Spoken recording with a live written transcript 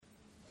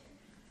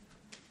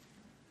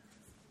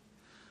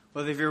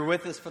Well, if you're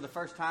with us for the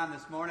first time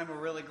this morning, we're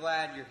really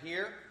glad you're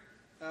here.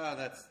 Oh,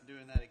 that's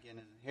doing that again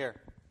in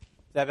here.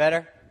 Is that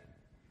better?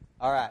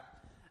 All right.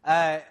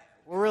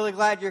 We're really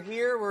glad you're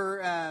here.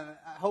 I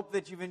hope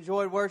that you've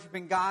enjoyed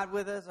worshiping God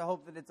with us. I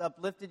hope that it's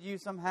uplifted you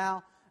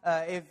somehow.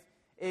 If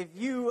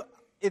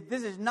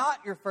this is not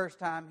your first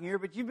time here,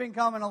 but you've been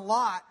coming a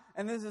lot,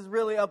 and this is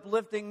really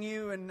uplifting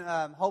you and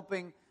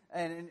hoping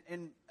and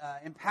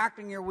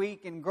impacting your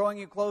week and growing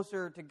you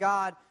closer to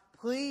God,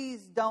 please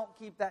don't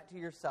keep that to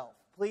yourself.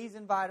 Please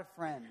invite a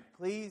friend.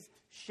 Please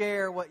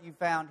share what you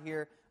found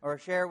here, or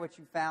share what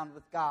you found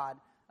with God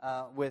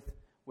with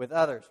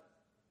others.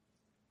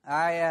 Make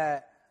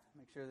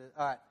sure that.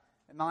 All right,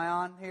 am I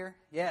on here?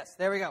 Yes,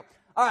 there we go.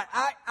 All right,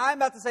 I'm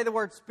about to say the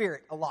word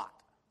Spirit a lot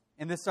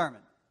in this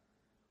sermon.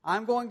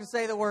 I'm going to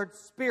say the word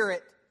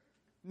Spirit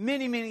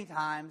many, many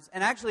times,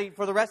 and actually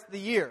for the rest of the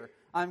year,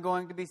 I'm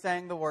going to be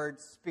saying the word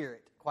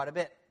Spirit quite a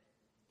bit.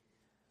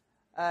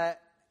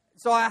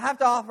 So I have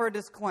to offer a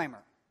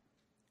disclaimer,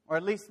 or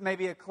at least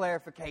maybe a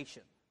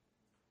clarification.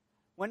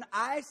 When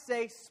I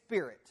say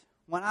Spirit,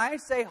 when I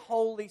say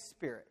Holy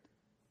Spirit,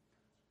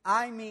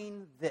 I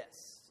mean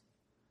this.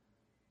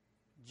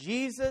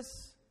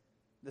 Jesus,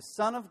 the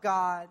Son of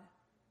God,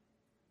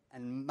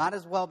 and might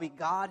as well be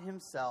God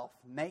Himself,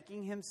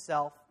 making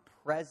Himself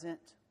present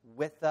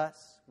with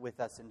us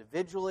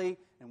individually,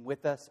 and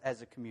with us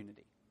as a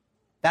community.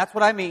 That's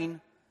what I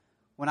mean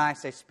when I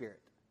say Spirit.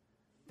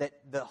 That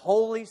the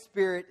Holy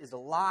Spirit is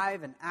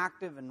alive and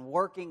active and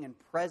working and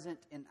present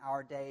in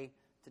our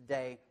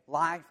day-to-day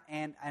life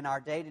and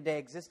our day-to-day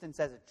existence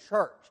as a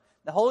church.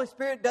 The Holy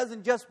Spirit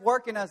doesn't just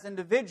work in us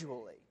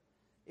individually.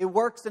 It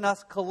works in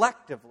us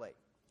collectively.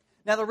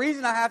 Now, the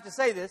reason I have to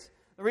say this,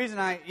 the reason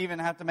I even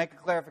have to make a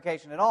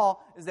clarification at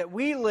all, is that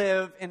we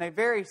live in a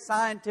very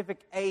scientific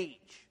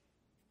age.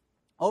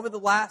 Over the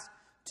last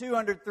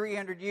 200,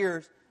 300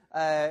 years,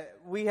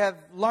 we have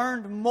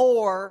learned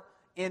more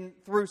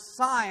through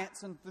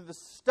science and through the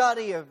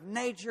study of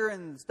nature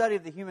and the study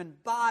of the human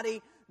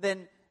body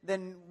than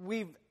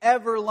we've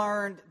ever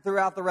learned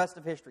throughout the rest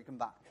of history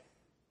combined.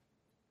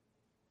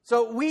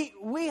 So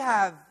we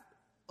have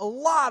a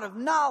lot of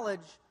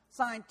knowledge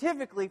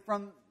scientifically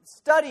from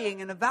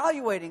studying and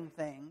evaluating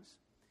things.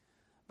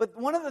 But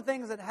one of the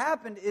things that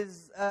happened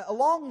is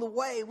along the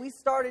way we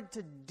started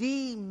to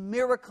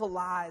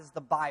de-miracleize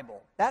the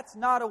Bible. That's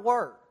not a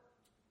word.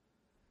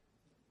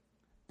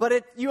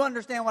 But you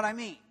understand what I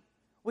mean.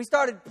 We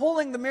started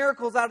pulling the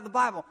miracles out of the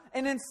Bible.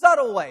 And in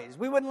subtle ways.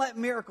 We wouldn't let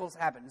miracles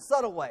happen. In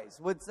subtle ways.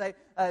 We'd say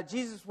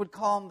Jesus would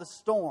calm the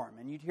storm.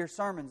 And you'd hear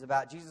sermons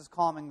about Jesus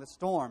calming the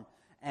storm.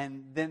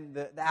 And then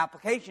the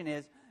application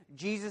is,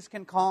 Jesus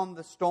can calm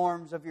the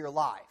storms of your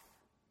life.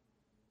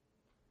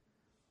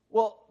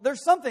 Well,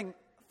 there's something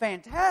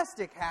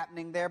fantastic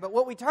happening there. But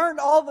what we turned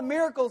all the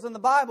miracles in the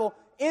Bible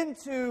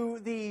into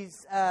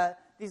these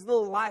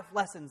little life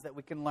lessons that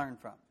we can learn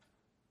from.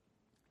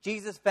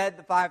 Jesus fed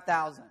the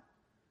 5,000.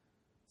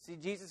 See,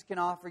 Jesus can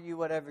offer you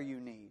whatever you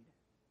need.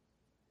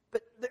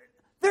 But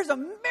there's a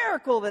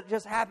miracle that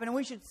just happened, and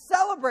we should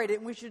celebrate it,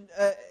 and we should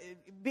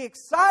be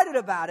excited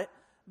about it.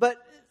 But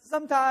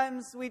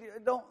sometimes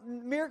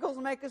miracles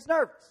make us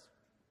nervous.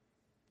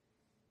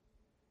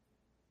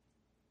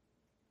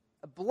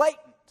 A blatant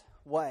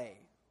way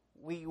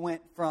we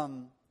went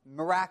from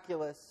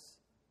miraculous,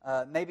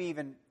 maybe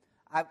even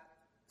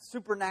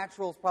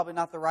supernatural is probably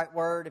not the right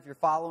word if you're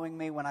following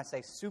me when I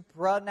say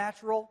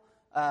supranatural.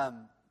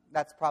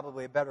 That's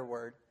probably a better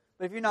word.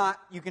 But if you're not,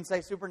 you can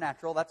say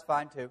supernatural. That's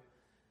fine too.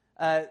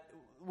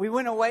 We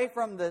went away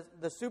from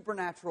the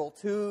supernatural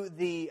to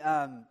the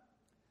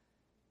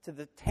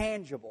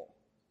tangible.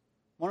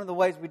 One of the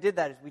ways we did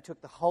that is we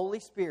took the Holy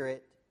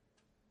Spirit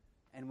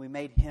and we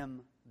made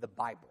Him the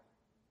Bible.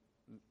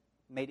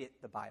 Made it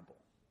the Bible.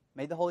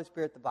 Made the Holy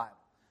Spirit the Bible.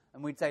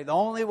 And we'd say the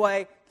only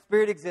way the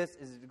Spirit exists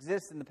is it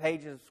exists in the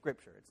pages of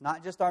Scripture. It's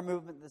not just our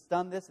movement that's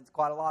done this. It's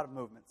quite a lot of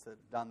movements that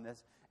have done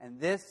this. And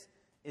this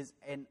is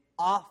an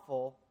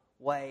awful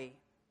way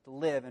to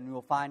live, and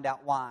we'll find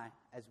out why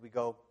as we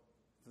go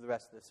through the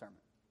rest of this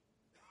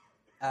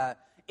sermon.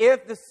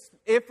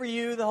 If for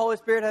you the Holy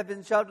Spirit had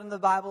been shoved in the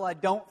Bible, I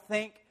don't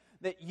think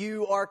that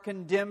you are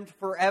condemned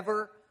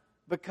forever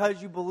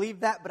because you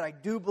believe that, but I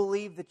do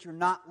believe that you're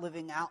not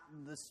living out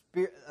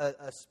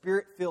a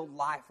Spirit-filled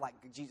life like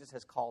Jesus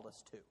has called us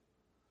to.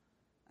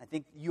 I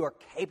think you are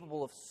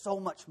capable of so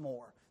much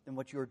more than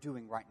what you are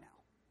doing right now.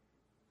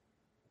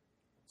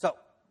 So,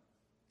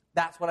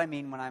 that's what I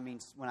mean when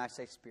I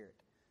say Spirit.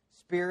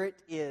 Spirit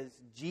is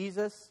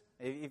Jesus.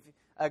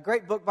 A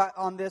great book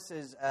on this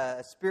is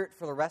A Spirit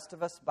for the Rest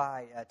of Us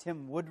by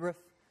Tim Woodruff.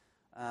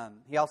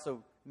 He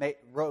also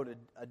wrote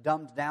a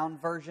dumbed-down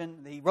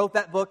version. He wrote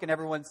that book, and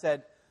everyone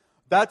said,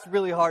 that's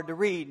really hard to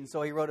read. And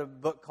so he wrote a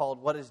book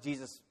called What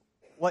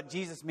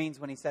Jesus Means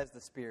When He Says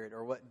the Spirit,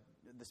 or What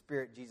the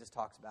Spirit Jesus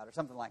Talks About, or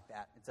something like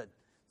that. It's an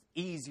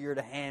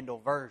easier-to-handle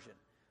version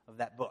of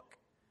that book.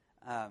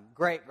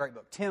 Great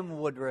book. Tim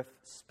Woodruff,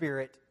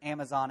 Spirit.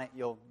 Amazon it.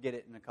 You'll get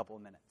it in a couple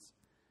of minutes.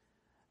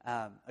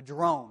 A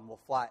drone will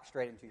fly it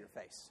straight into your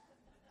face.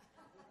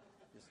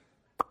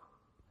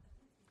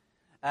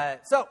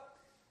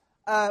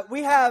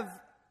 We have,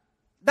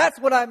 that's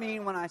what I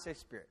mean when I say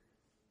Spirit.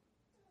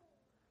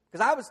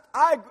 Because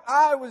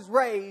I was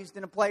raised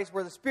in a place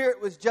where the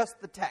Spirit was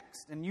just the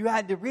text, and you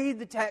had to read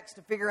the text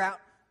to figure out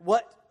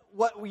what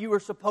you were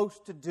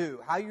supposed to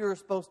do, how you were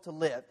supposed to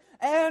live.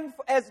 And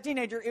as a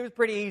teenager, it was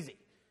pretty easy.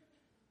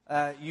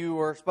 You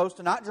were supposed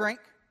to not drink,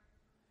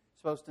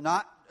 supposed to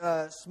not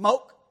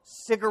smoke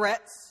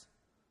cigarettes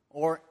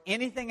or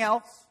anything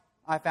else.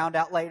 I found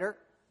out later.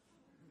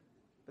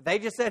 But they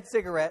just said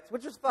cigarettes,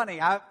 which was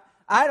funny. I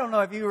don't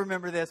know if you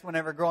remember this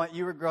whenever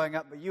you were growing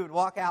up, but you would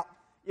walk out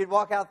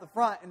the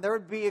front and there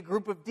would be a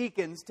group of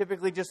deacons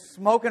typically just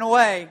smoking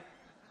away.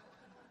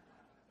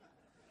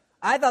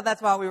 I thought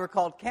that's why we were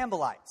called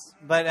Campbellites,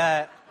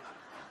 but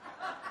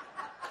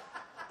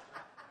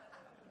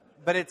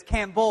it's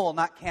Campbell,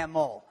 not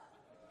Camel.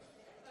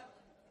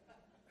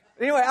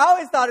 Anyway, I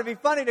always thought it'd be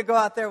funny to go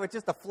out there with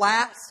just a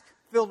flask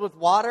filled with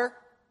water.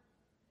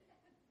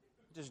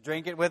 Just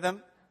drink it with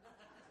them.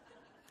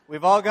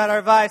 We've all got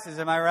our vices,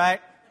 am I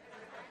right?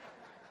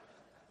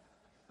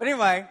 But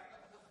anyway,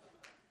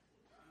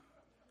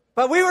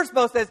 but we were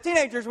supposed to, as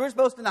teenagers, we were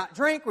supposed to not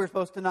drink. We were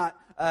supposed to not,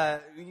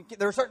 there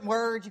were certain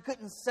words you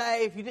couldn't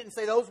say. If you didn't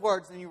say those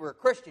words, then you were a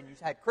Christian. You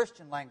had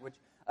Christian language.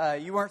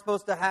 You weren't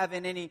supposed to have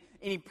in any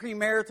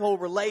premarital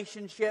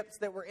relationships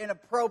that were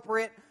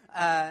inappropriate.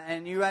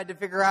 And you had to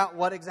figure out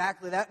what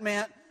exactly that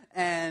meant.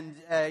 And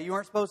you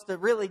weren't supposed to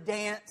really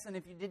dance. And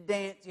if you did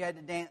dance, you had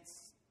to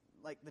dance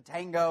like the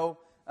tango.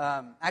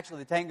 Actually,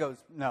 the tango's,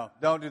 no,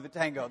 don't do the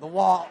tango. The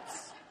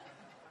waltz.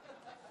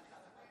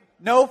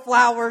 No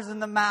flowers in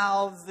the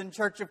mouths in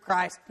Church of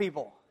Christ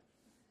people.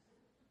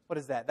 What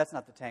is that? That's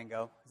not the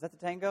tango. Is that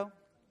the tango?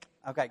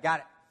 Okay,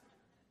 got it.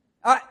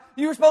 All right,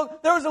 there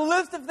was a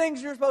list of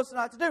things you were supposed to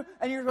not to do,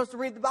 and you were supposed to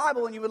read the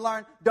Bible, and you would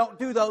learn, don't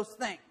do those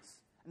things.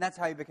 And that's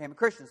how you became a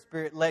Christian.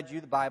 Spirit led you,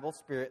 the Bible,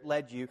 Spirit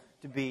led you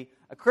to be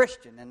a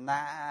Christian. And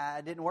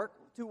that didn't work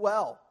too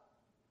well.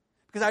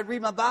 Because I'd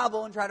read my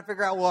Bible and try to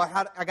figure out, well,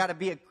 I got to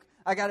be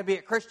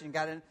a Christian.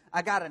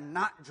 I got to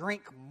not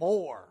drink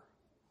more.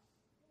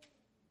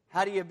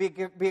 How do you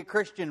be a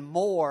Christian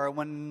more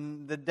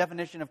when the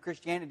definition of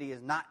Christianity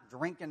is not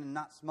drinking and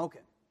not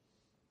smoking?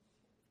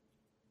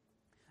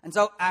 And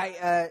so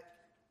I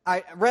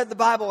read the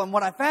Bible, and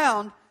what I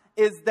found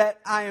is that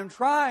I am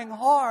trying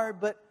hard,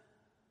 but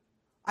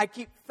I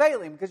keep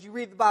failing. Because you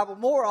read the Bible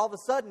more, all of a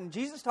sudden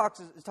Jesus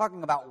is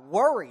talking about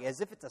worry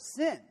as if it's a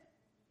sin.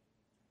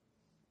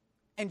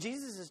 And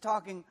Jesus is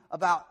talking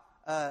about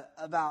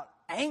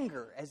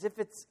anger as if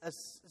it's a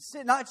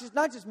sin. Not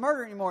just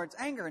murder anymore, it's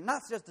anger. And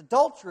not just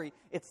adultery,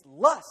 it's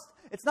lust.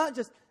 It's not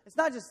just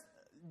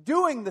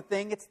doing the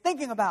thing, it's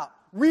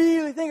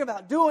really thinking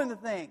about doing the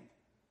thing.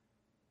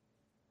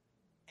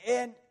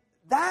 And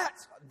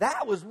that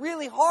was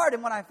really hard.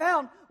 And what I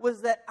found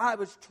was that I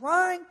was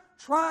trying,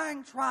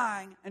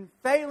 and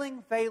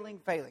failing.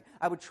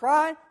 I would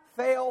try,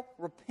 fail,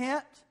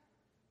 repent,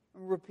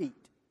 and repeat.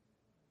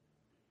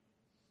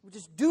 We would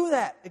just do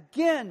that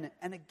again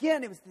and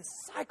again. It was this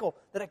cycle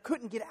that I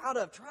couldn't get out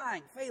of.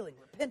 Trying, failing,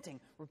 repenting,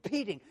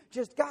 repeating.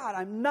 Just, God,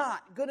 I'm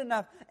not good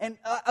enough. And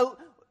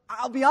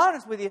I'll be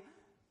honest with you,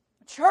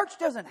 church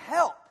doesn't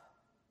help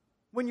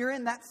when you're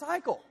in that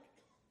cycle.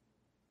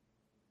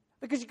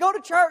 Because you go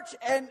to church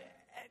and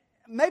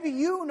maybe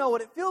you know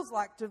what it feels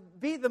like to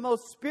be the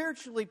most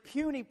spiritually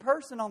puny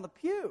person on the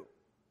pew.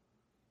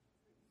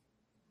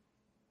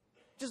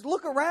 Just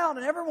look around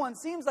and everyone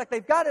seems like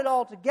they've got it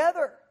all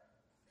together.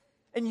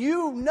 And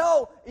you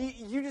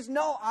just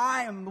know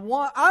I am the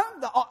one.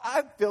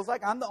 It feels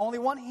like I'm the only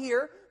one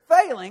here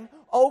failing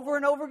over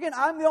and over again.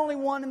 I'm the only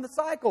one in the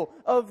cycle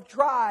of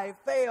try,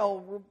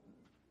 fail,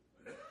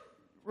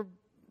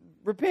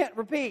 repent,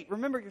 repeat.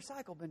 Remember your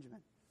cycle, Benjamin.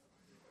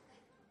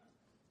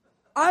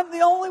 I'm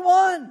the only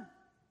one.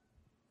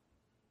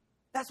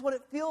 That's what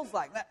it feels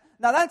like.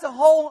 Now that's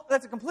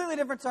a completely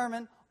different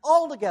sermon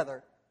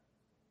altogether.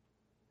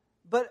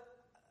 But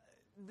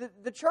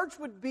the church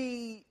would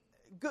be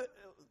good.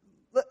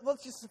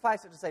 Let's just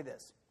suffice it to say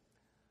this.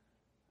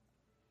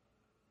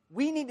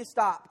 We need to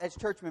stop, as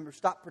church members,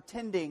 stop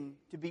pretending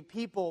to be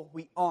people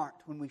we aren't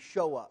when we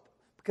show up.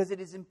 Because it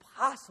is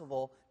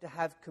impossible to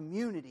have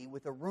community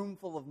with a room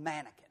full of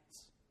mannequins.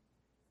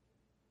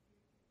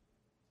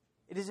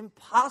 It is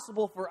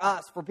impossible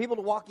for people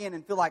to walk in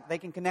and feel like they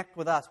can connect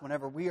with us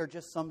whenever we are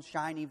just some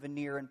shiny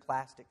veneer and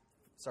plastic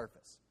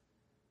surface.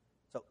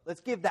 So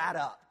let's give that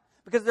up.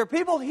 Because there are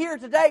people here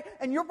today,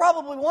 and you're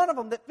probably one of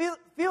them, that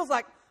feels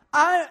like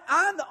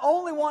I'm the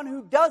only one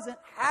who doesn't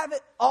have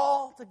it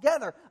all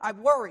together. I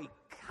worry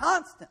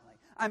constantly.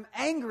 I'm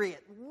angry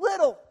at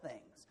little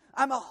things.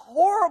 I'm a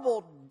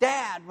horrible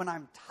dad when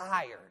I'm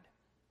tired.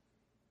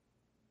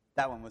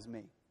 That one was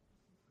me.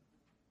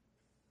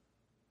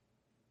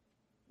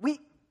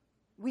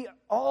 We are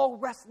all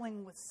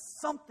wrestling with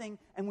something,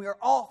 and we are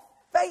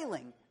all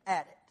failing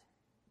at it.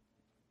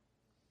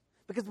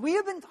 Because we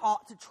have been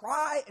taught to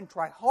try and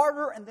try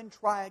harder and then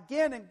try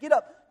again and get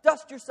up,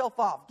 dust yourself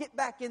off, get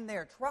back in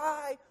there,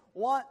 try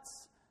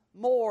once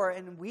more,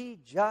 and we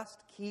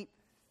just keep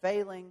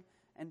failing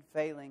and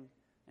failing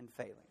and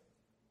failing.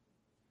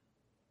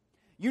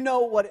 You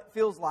know what it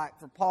feels like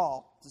for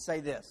Paul to say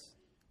this.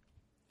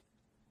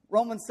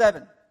 Romans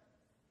 7.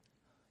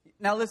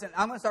 Now listen,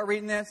 I'm going to start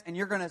reading this, and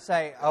you're going to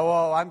say,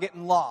 oh, I'm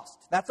getting lost.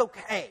 That's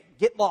okay.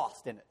 Get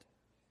lost in it.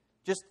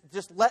 Just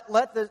let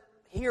the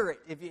hear it.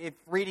 If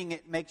reading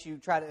it makes you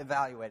try to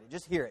evaluate it,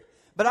 just hear it.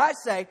 But I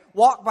say,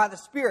 walk by the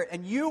Spirit,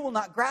 and you will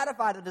not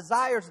gratify the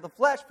desires of the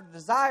flesh, for the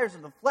desires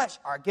of the flesh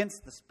are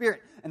against the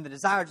Spirit, and the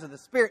desires of the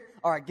Spirit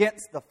are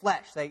against the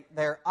flesh.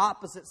 They're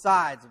opposite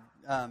sides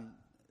of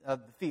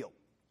the field.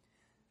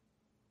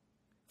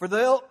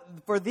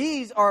 For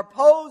these are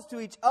opposed to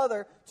each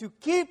other to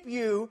keep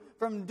you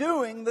from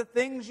doing the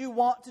things you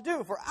want to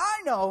do. For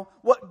I know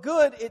what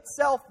good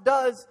itself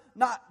does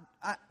not.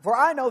 For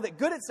I know that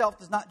good itself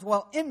does not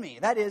dwell in me.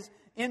 That is,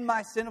 in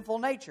my sinful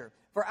nature.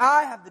 For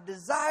I have the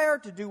desire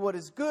to do what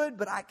is good,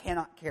 but I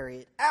cannot carry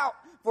it out.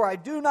 For I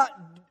do not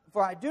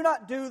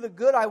do the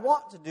good I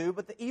want to do,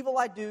 but the evil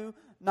I do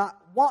not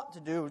want to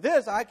do,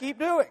 this I keep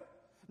doing.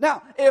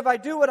 Now, if I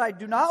do what I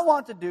do not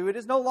want to do, it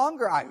is no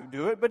longer I who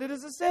do it, but it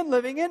is a sin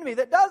living in me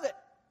that does it.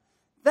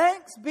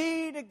 Thanks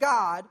be to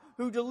God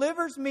who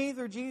delivers me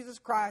through Jesus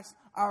Christ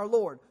our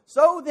Lord.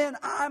 So then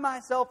I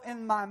myself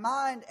in my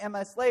mind am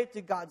a slave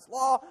to God's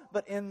law,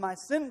 but in my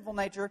sinful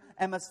nature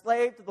am a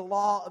slave to the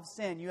law of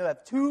sin. You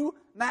have two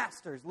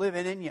masters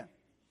living in you.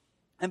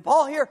 And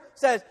Paul here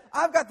says,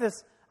 I got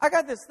this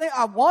thing.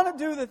 I want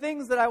to do the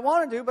things that I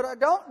want to do, but I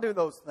don't do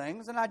those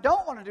things. And I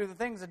don't want to do the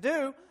things I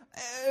do,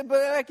 but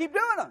I keep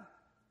doing them.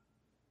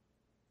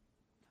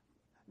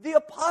 The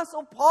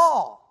Apostle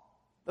Paul,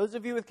 those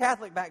of you with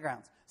Catholic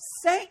backgrounds,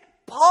 St.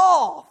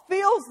 Paul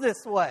feels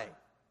this way.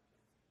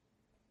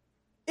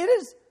 It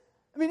is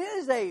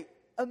a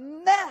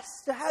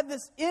mess to have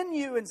this in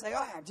you and say,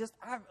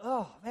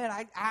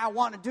 I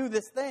want to do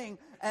this thing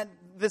and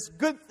this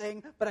good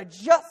thing, but I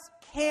just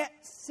can't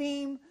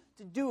seem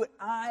to do it.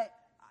 I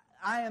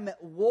am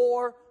at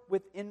war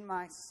within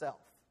myself.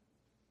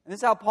 And this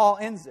is how Paul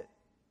ends it.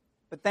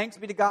 But thanks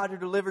be to God who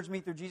delivers me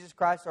through Jesus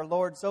Christ our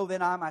Lord. So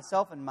then I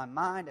myself in my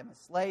mind am a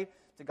slave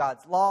to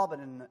God's law, but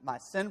in my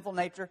sinful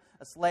nature,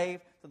 a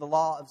slave to the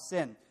law of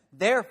sin.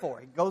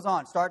 Therefore, he goes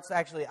on, starts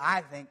actually,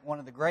 I think, one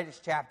of the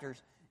greatest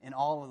chapters in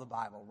all of the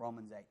Bible,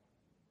 Romans 8.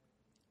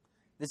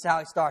 This is how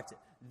he starts it.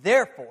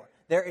 Therefore,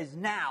 there is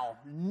now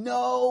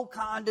no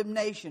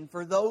condemnation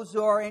for those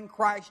who are in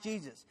Christ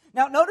Jesus.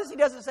 Now, notice he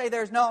doesn't say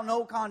there's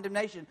no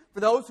condemnation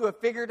for those who have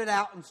figured it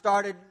out and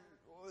started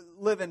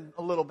living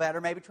a little better,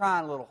 maybe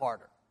trying a little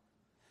harder.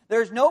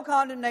 There's no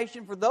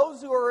condemnation for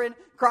those who are in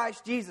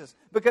Christ Jesus,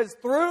 because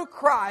through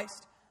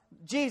Christ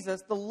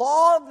Jesus, the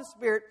law of the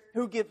Spirit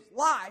who gives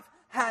life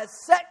has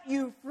set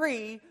you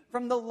free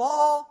from the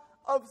law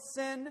of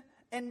sin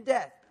and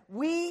death.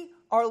 We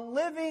are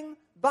living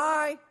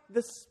by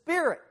the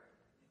Spirit.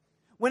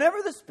 Whenever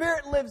the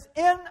Spirit lives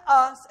in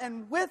us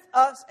and with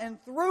us and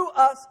through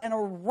us and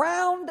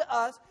around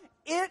us,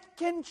 it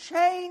can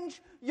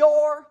change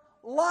your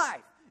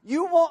life. It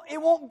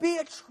won't be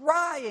a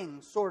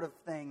trying sort of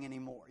thing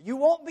anymore. You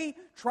won't be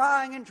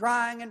trying and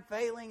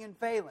failing and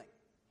failing.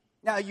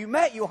 Now,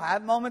 you'll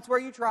have moments where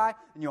you try,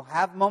 and you'll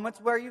have moments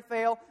where you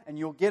fail, and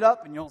you'll get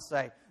up and you'll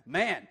say,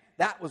 man,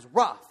 that was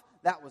rough,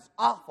 that was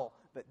awful.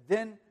 But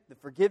then the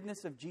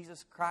forgiveness of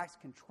Jesus Christ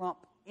can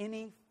trump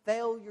any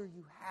failure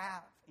you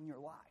have in your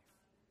life.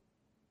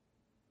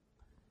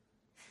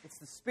 It's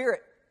the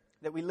Spirit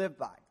that we live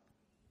by.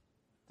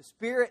 The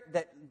Spirit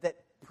that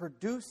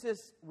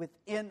produces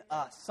within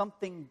us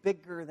something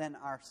bigger than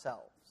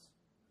ourselves.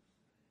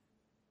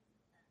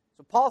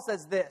 So Paul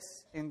says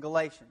this in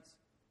Galatians.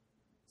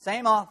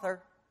 Same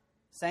author,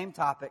 same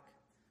topic.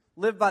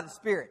 Live by the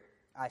Spirit,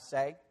 I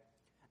say,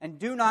 and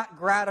do not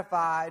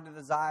gratify the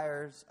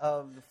desires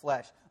of the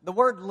flesh. The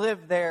word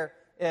live there,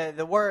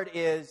 the word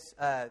is,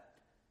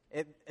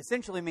 it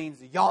essentially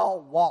means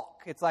y'all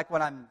walk. It's like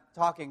when I'm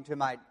talking to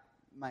my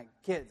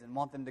kids and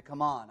want them to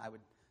come on, I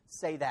would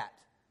say that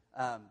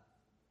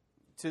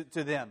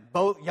to them.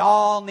 Both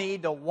y'all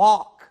need to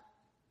walk.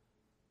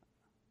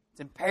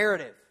 It's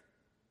imperative.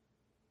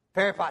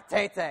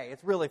 Peripatete.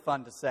 It's really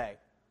fun to say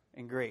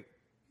in Greek.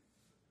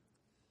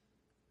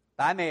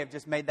 I may have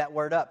just made that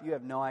word up. You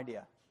have no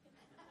idea.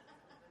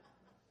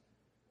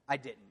 I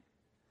didn't.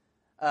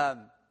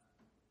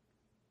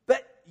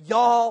 But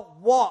y'all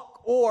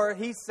walk. Or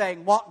he's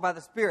saying walk by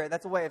the Spirit.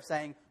 That's a way of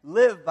saying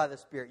live by the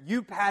Spirit.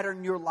 You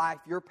pattern your life,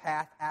 your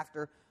path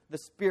after the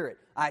Spirit,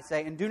 I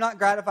say. And do not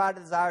gratify the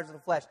desires of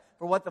the flesh.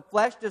 For what the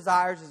flesh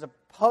desires is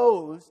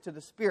opposed to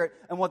the Spirit.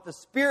 And what the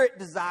Spirit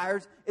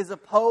desires is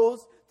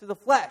opposed to the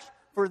flesh.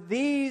 For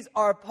these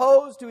are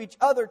opposed to each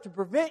other to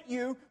prevent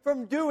you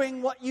from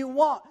doing what you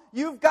want.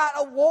 You've got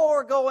a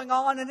war going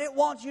on and it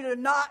wants you to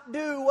not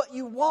do what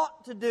you want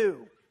to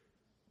do.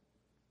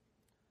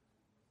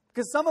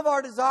 Because some of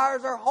our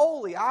desires are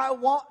holy. I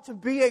want to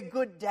be a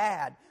good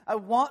dad. I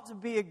want to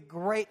be a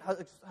great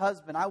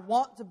husband. I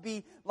want to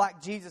be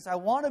like Jesus. I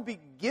want to be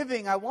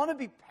giving. I want to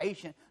be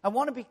patient. I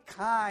want to be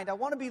kind. I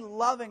want to be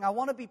loving. I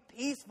want to be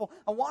peaceful.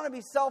 I want to be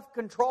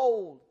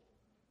self-controlled.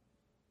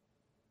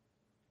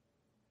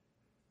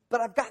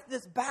 but I've got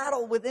this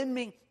battle within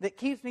me that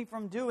keeps me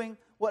from doing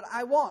what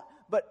I want.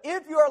 But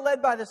if you are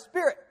led by the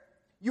Spirit,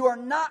 you are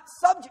not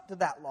subject to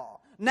that law.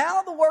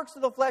 Now the works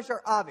of the flesh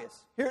are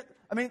obvious.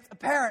 It's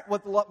apparent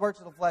what the works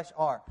of the flesh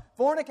are.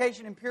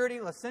 Fornication, impurity,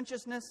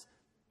 licentiousness,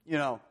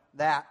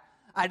 that.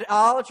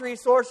 Idolatry,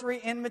 sorcery,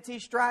 enmity,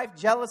 strife,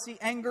 jealousy,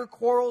 anger,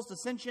 quarrels,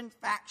 dissension,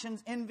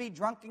 factions, envy,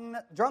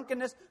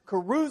 drunkenness,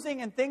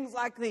 carousing, and things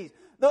like these.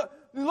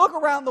 You look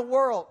around the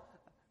world.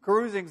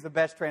 Carousing is the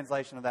best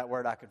translation of that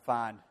word I could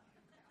find.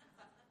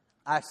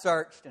 I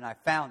searched and I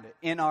found it.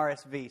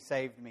 NRSV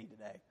saved me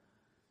today.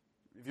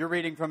 If you're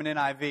reading from an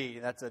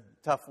NIV, that's a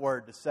tough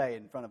word to say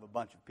in front of a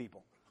bunch of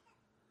people.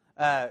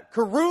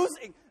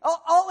 Carousing,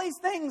 all these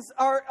things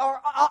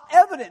are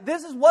evident.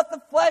 This is what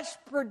the flesh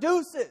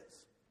produces.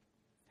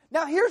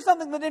 Now, here's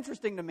something that's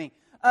interesting to me.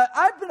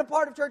 I've been a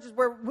part of churches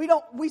where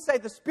we say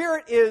the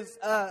Spirit is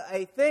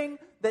a thing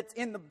that's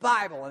in the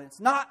Bible, and it's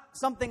not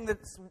something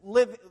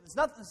it's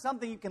not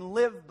something you can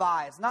live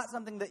by. It's not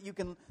something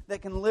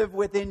that can live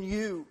within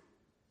you.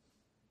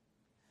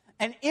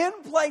 And in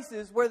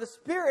places where the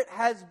Spirit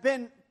has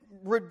been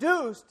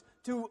reduced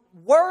to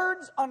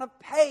words on a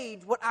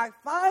page, what I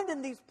find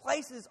in these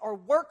places are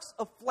works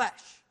of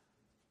flesh.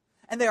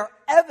 And they are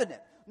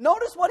evident.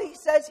 Notice what he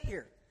says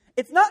here.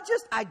 It's not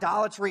just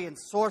idolatry and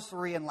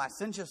sorcery and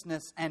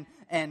licentiousness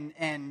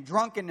and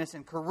drunkenness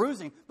and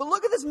carousing. But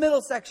look at this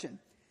middle section.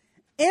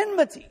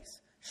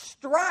 Enmities,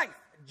 strife,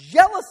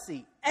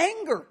 jealousy,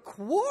 anger,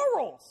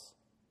 quarrels,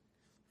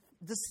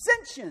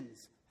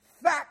 dissensions,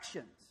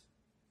 factions.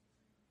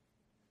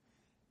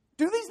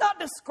 Do these not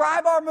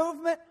describe our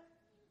movement?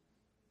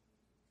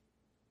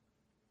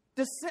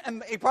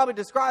 It probably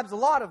describes a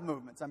lot of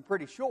movements, I'm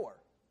pretty sure.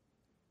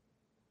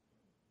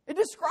 It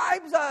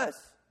describes us.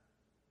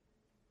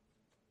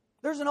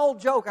 There's an old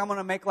joke I'm going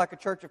to make like a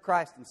Church of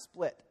Christ and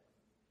split.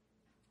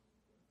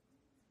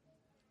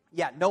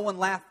 Yeah, no one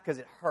laughed because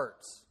it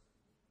hurts.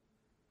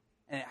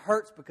 And it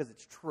hurts because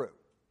it's true.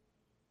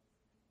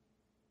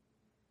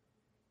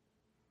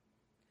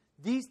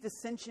 These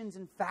dissensions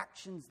and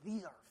factions,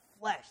 these are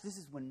flesh. This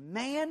is when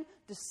man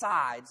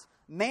decides,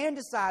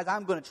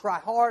 I'm going to try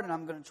hard and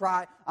I'm going to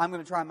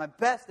try my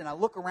best, and I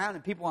look around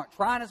and people aren't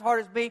trying as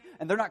hard as me,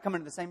 and they're not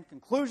coming to the same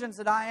conclusions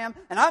that I am,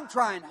 and I'm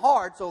trying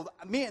hard, so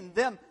me and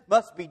them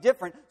must be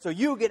different, so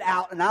you get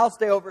out and I'll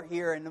stay over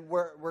here, and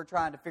we're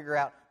trying to figure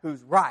out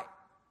who's right.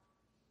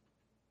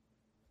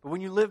 But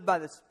when you live by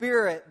the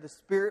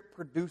Spirit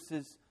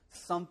produces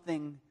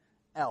something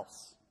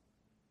else.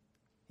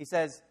 He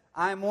says,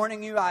 I am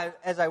warning you,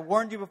 as I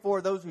warned you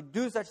before, those who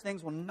do such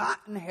things will not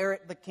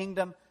inherit the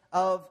kingdom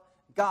of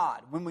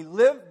God. When we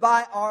live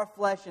by our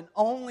flesh and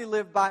only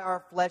live by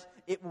our flesh,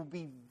 it will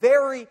be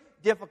very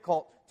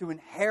difficult to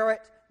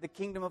inherit the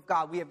kingdom of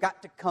God. We have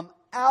got to come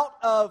out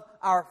of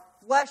our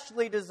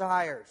fleshly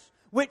desires,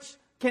 which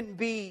can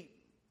be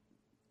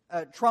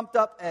trumped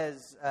up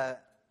as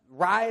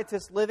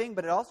riotous living,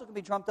 but it also can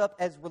be trumped up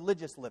as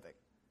religious living.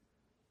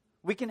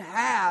 We can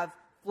have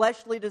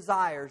fleshly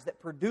desires that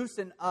produce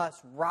in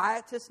us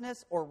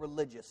riotousness or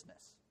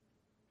religiousness.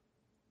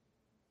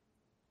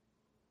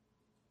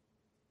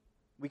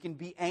 We can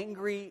be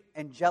angry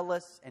and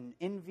jealous and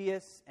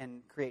envious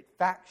and create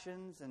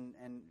factions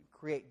and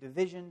create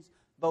divisions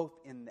both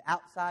in the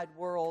outside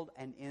world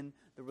and in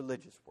the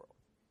religious world.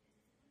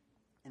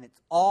 And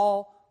it's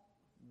all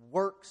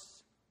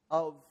works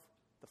of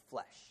the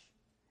flesh.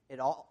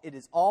 It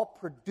is all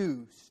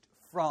produced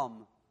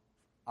from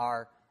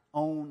our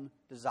own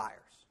desires.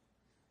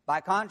 By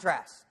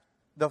contrast,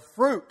 the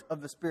fruit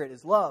of the Spirit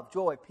is love,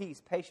 joy,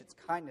 peace, patience,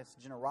 kindness,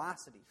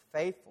 generosity,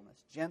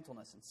 faithfulness,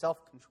 gentleness, and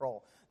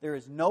self-control. There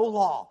is no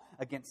law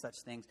against such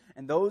things,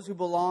 and those who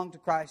belong to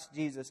Christ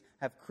Jesus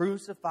have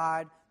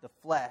crucified the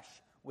flesh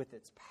with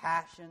its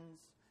passions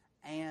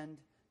and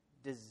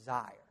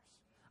desires.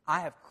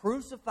 I have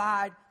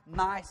crucified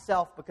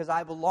myself because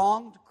I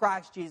belong to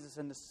Christ Jesus,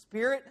 and the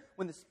Spirit,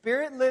 when the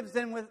Spirit lives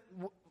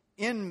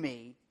in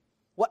me,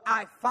 what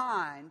I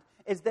find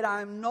is that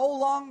I'm no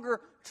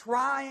longer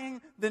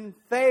trying, then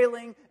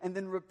failing, and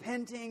then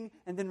repenting,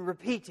 and then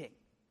repeating.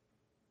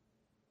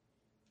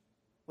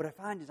 What I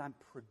find is I'm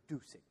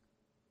producing.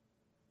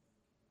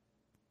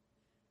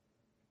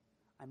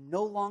 I'm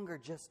no longer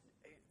just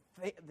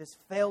this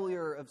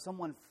failure of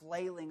someone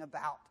flailing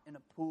about in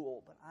a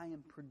pool, but I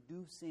am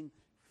producing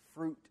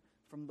fruit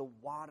from the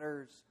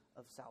waters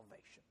of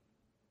salvation.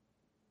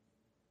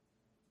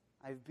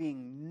 I'm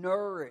being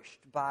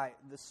nourished by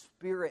the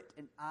Spirit,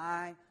 and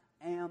I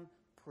am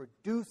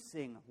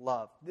producing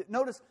love.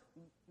 Notice,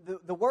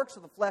 the works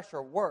of the flesh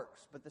are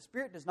works, but the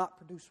Spirit does not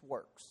produce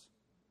works.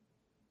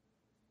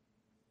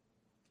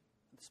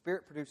 The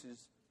Spirit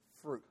produces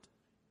fruit.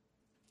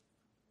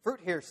 Fruit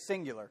here is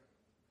singular.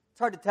 It's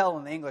hard to tell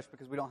in the English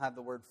because we don't have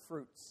the word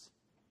fruits.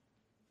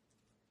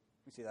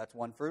 We see that's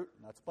one fruit,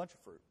 and that's a bunch of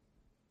fruit.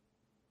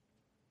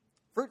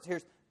 Fruits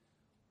here,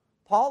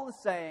 Paul is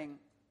saying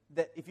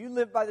that if you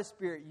live by the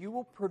Spirit, you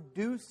will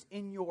produce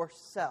in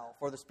yourself,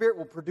 or the Spirit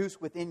will produce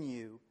within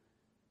you,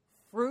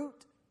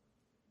 fruit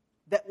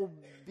that will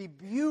be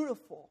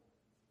beautiful.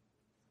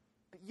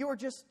 But are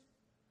just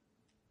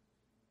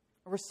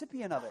a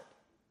recipient of it.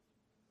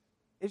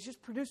 It's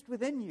just produced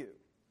within you.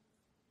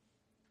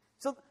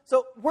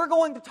 So we're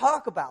going to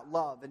talk about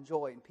love and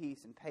joy and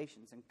peace and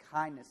patience and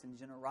kindness and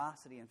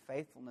generosity and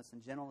faithfulness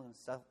and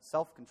gentleness and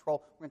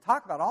self-control. We're going to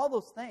talk about all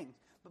those things.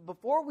 But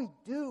before we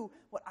do,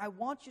 what I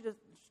want you to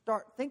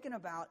start thinking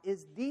about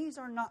is these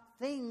are not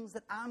things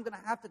that I'm going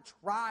to have to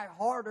try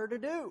harder to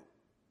do.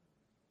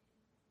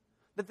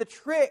 That the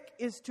trick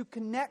is to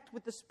connect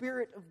with the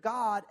Spirit of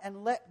God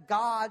and let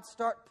God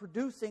start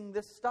producing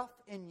this stuff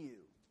in you.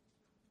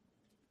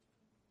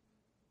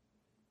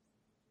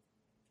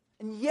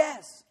 And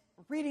yes,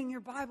 reading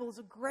your Bible is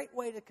a great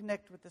way to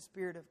connect with the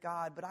Spirit of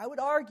God, but I would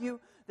argue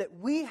that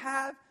we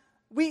have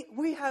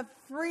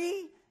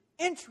free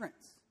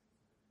entrance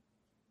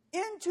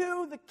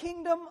into the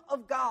kingdom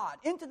of God,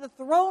 into the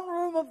throne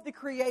room of the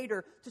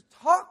Creator, to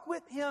talk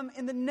with Him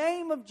in the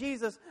name of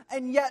Jesus,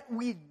 and yet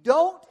we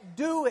don't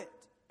do it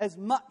as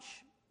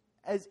much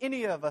as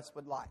any of us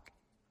would like.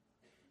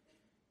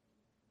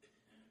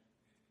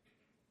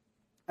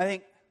 I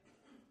think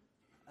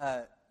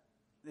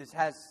this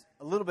has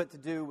a little bit to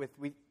do with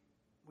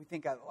we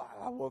think, I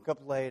woke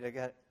up late, I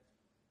got to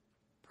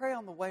pray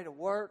on the way to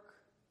work.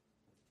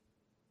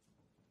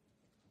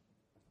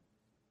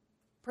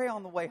 Pray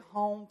on the way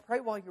home. Pray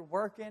while you're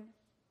working. I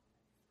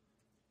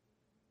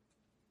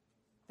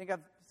think I've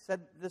said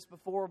this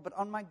before, but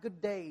on my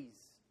good days,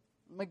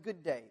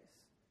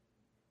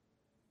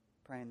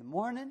 pray in the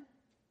morning.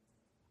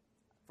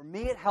 For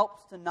me, it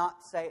helps to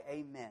not say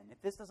amen.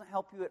 If this doesn't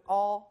help you at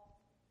all,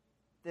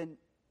 then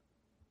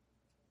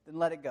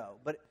let it go.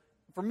 But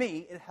for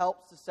me, it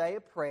helps to say a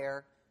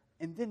prayer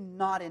and then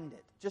not end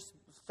it. Just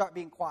start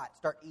being quiet.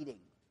 Start eating.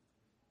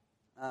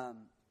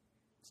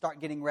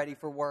 Start getting ready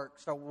for work.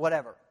 Start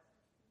whatever.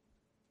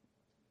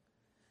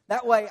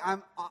 That way,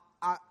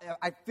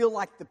 I feel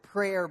like the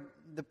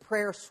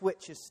prayer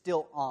switch is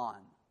still on.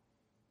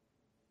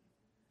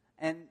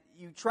 And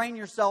you train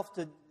yourself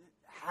to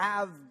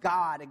have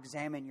God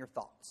examine your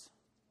thoughts.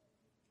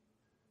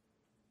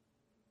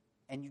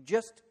 And you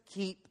just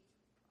keep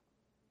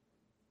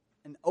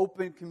an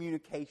open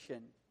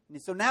communication.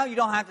 And so now you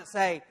don't have to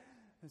say,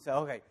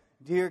 okay,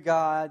 dear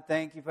God,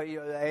 thank you for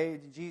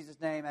in Jesus'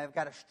 name. I've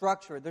got a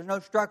structure. There's no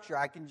structure.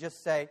 I can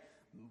just say,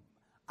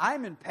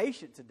 I'm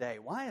impatient today.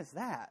 Why is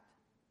that?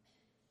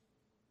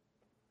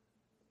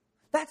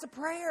 That's a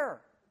prayer.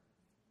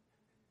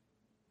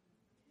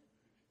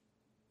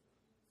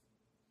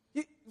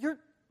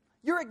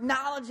 You're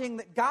acknowledging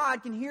that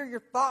God can hear your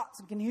thoughts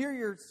and can hear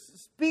your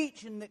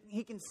speech and that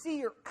He can see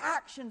your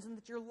actions and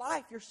that your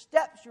life, your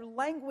steps, your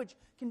language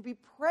can be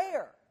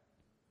prayer.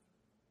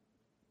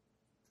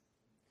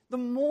 The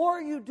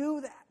more you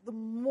do that, the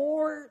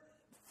more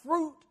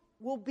fruit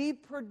will be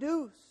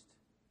produced.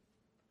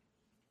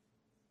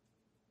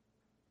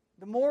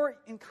 The more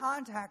in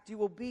contact you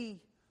will be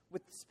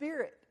with the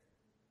Spirit.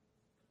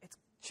 It's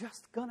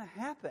just going to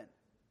happen.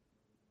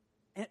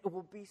 And it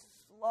will be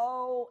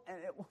slow and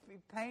it will be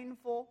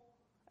painful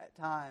at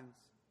times.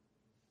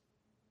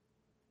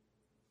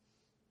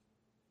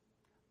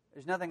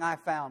 There's nothing I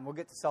found. We'll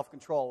get to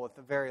self-control at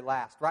the very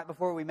last. Right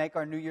before we make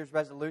our New Year's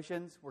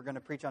resolutions, we're going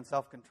to preach on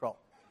self-control.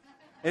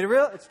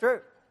 It's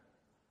true.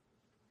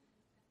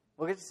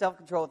 We'll get to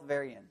self-control at the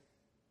very end.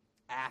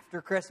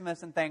 After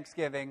Christmas and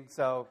Thanksgiving,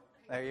 so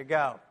there you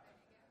go.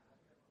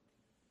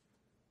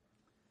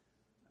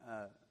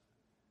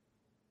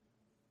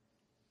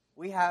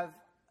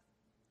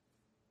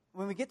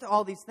 When we get to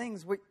all these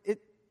things,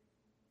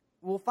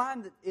 we'll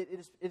find that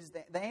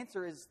the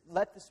answer is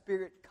let the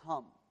Spirit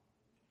come.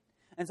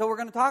 And so we're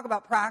going to talk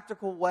about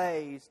practical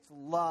ways to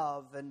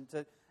love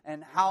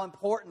and how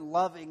important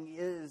loving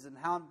is and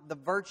how the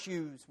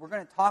virtues. We're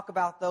going to talk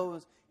about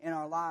those in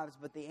our lives.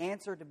 But the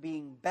answer to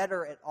being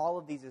better at all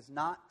of these is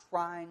not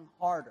trying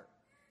harder.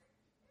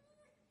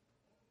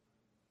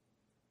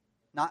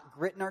 Not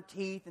gritting our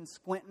teeth and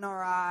squinting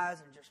our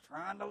eyes and just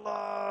trying to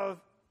love.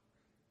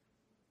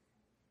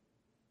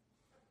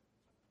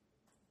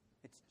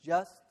 It's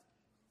just,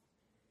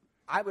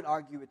 I would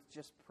argue it's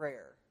just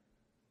prayer.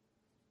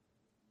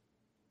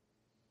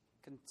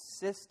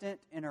 Consistent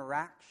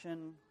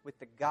interaction with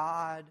the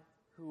God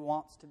who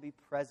wants to be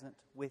present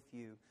with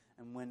you.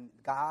 And when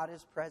God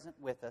is present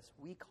with us,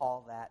 we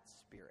call that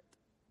Spirit.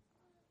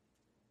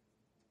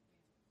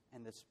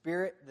 And the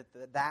Spirit,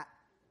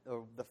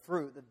 the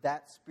fruit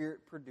that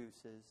Spirit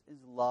produces is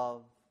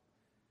love.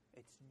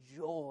 It's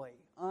joy,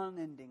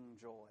 unending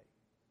joy.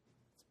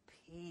 It's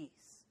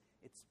peace.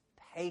 It's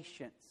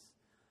patience.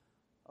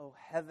 Oh,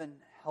 heaven,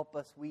 help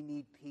us. We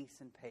need peace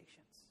and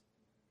patience.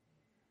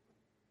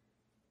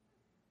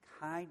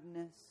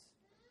 Kindness.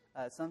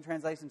 Some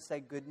translations say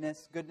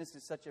goodness. Goodness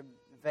is such a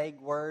vague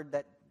word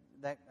that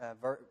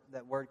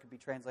word could be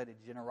translated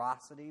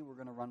generosity. We're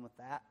going to run with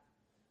that.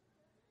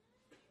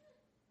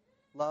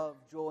 Love,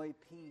 joy,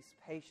 peace,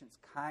 patience,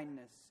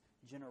 kindness,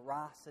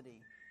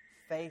 generosity,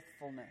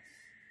 faithfulness,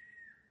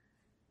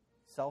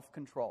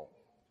 self-control,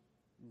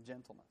 and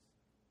gentleness.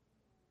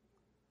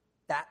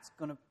 That's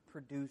going to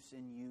produce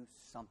in you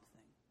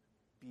something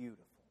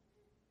beautiful.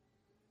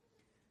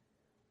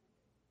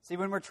 See,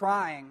 when we're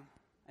trying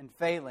and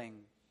failing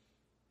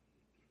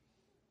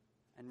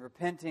and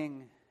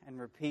repenting and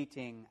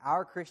repeating,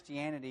 our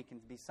Christianity can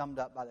be summed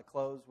up by the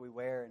clothes we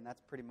wear, and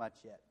that's pretty much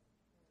it.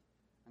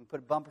 I can put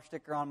a bumper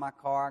sticker on my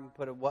car. I can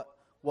put a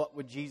what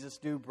would Jesus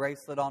do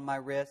bracelet on my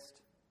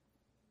wrist.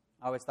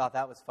 I always thought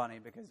that was funny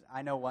because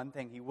I know one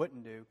thing he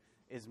wouldn't do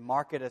is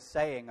market a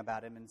saying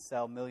about him and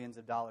sell millions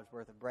of dollars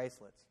worth of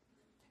bracelets.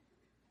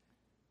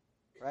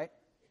 Right?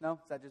 No?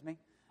 Is that just me?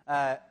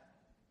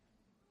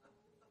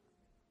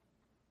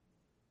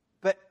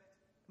 But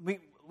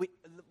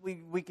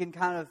we can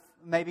kind of,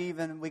 maybe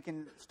even we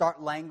can start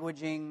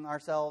languaging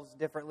ourselves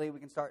differently. We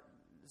can start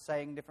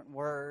saying different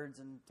words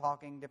and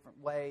talking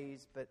different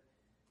ways. But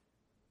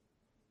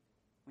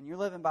when you're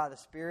living by the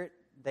Spirit,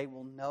 they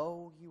will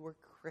know you are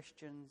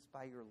Christians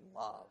by your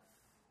love.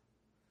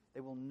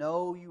 They will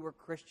know you are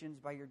Christians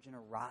by your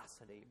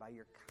generosity, by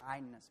your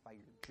kindness, by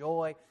your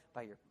joy,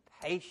 by your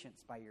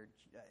patience, by your...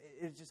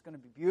 It's just going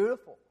to be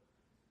beautiful.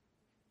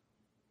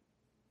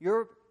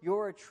 You're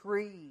a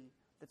tree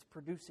that's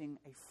producing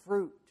a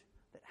fruit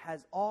that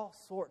has all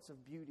sorts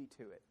of beauty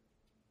to it.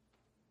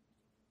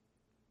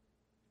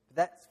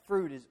 That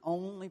fruit is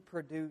only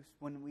produced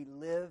when we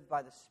live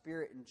by the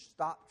Spirit and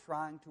stop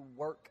trying to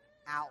work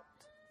out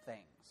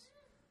things.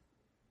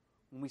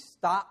 When we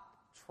stop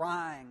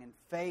trying and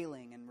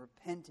failing and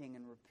repenting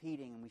and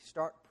repeating and we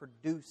start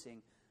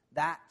producing,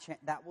 that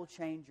will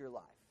change your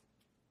life.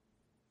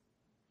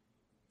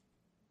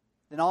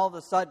 Then all of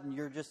a sudden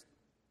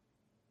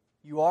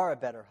you are a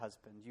better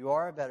husband, you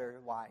are a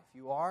better wife,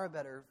 you are a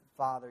better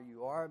father,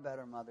 you are a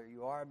better mother,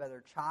 you are a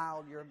better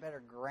child, you're a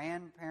better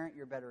grandparent,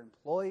 you're a better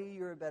employee,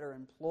 you're a better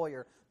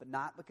employer, but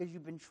not because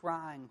you've been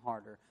trying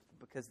harder,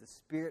 but because the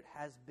Spirit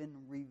has been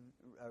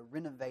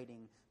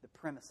renovating the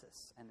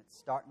premises and it's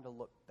starting to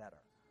look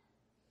better.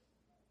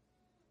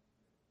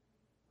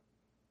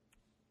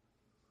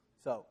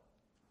 So,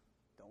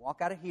 don't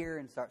walk out of here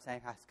and start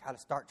saying, I've got to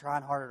start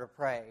trying harder to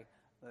pray,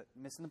 but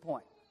missing the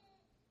point.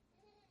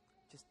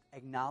 Just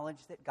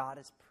acknowledge that God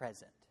is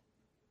present.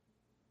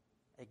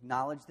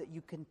 Acknowledge that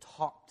you can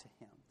talk to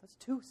Him. That's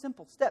 2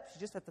 simple steps. You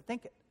just have to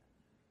think it.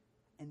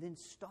 And then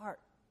start.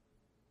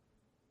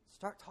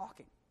 Start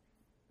talking.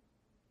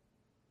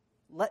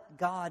 Let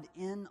God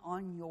in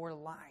on your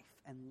life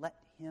and let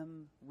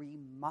Him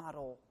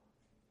remodel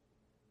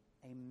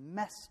a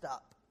messed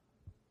up,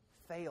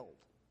 failed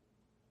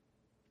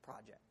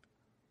project.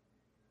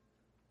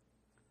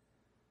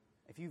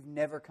 If you've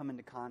never come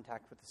into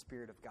contact with the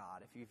Spirit of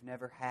God, if you've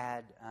never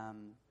had,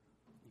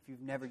 if you've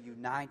never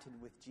united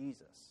with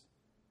Jesus,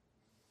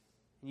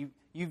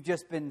 you've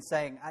just been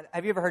saying,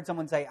 have you ever heard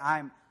someone say,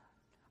 I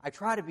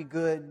try to be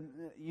good,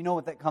 you know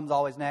what that comes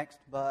always next,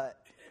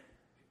 but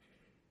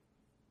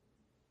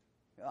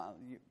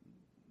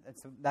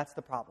that's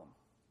the problem,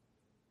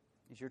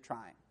 is you're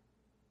trying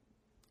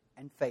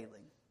and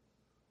failing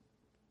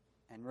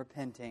and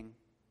repenting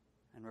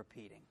and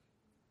repeating.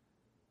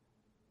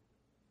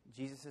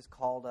 Jesus has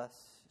called us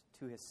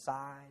to His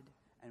side,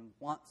 and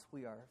once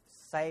we are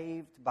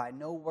saved by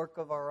no work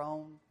of our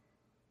own,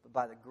 but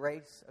by the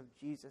grace of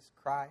Jesus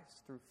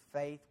Christ, through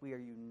faith, we are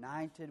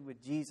united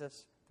with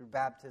Jesus through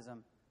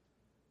baptism.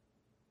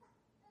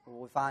 What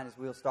we find is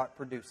we'll start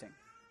producing.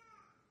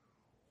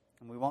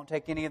 And we won't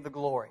take any of the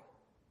glory,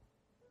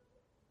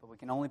 but we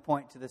can only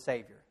point to the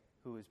Savior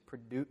who is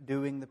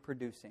doing the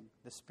producing,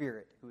 the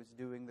Spirit who is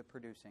doing the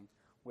producing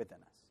within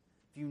us.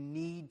 If you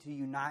need to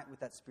unite with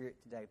that Spirit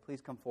today,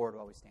 please come forward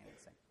while we stand and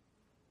sing.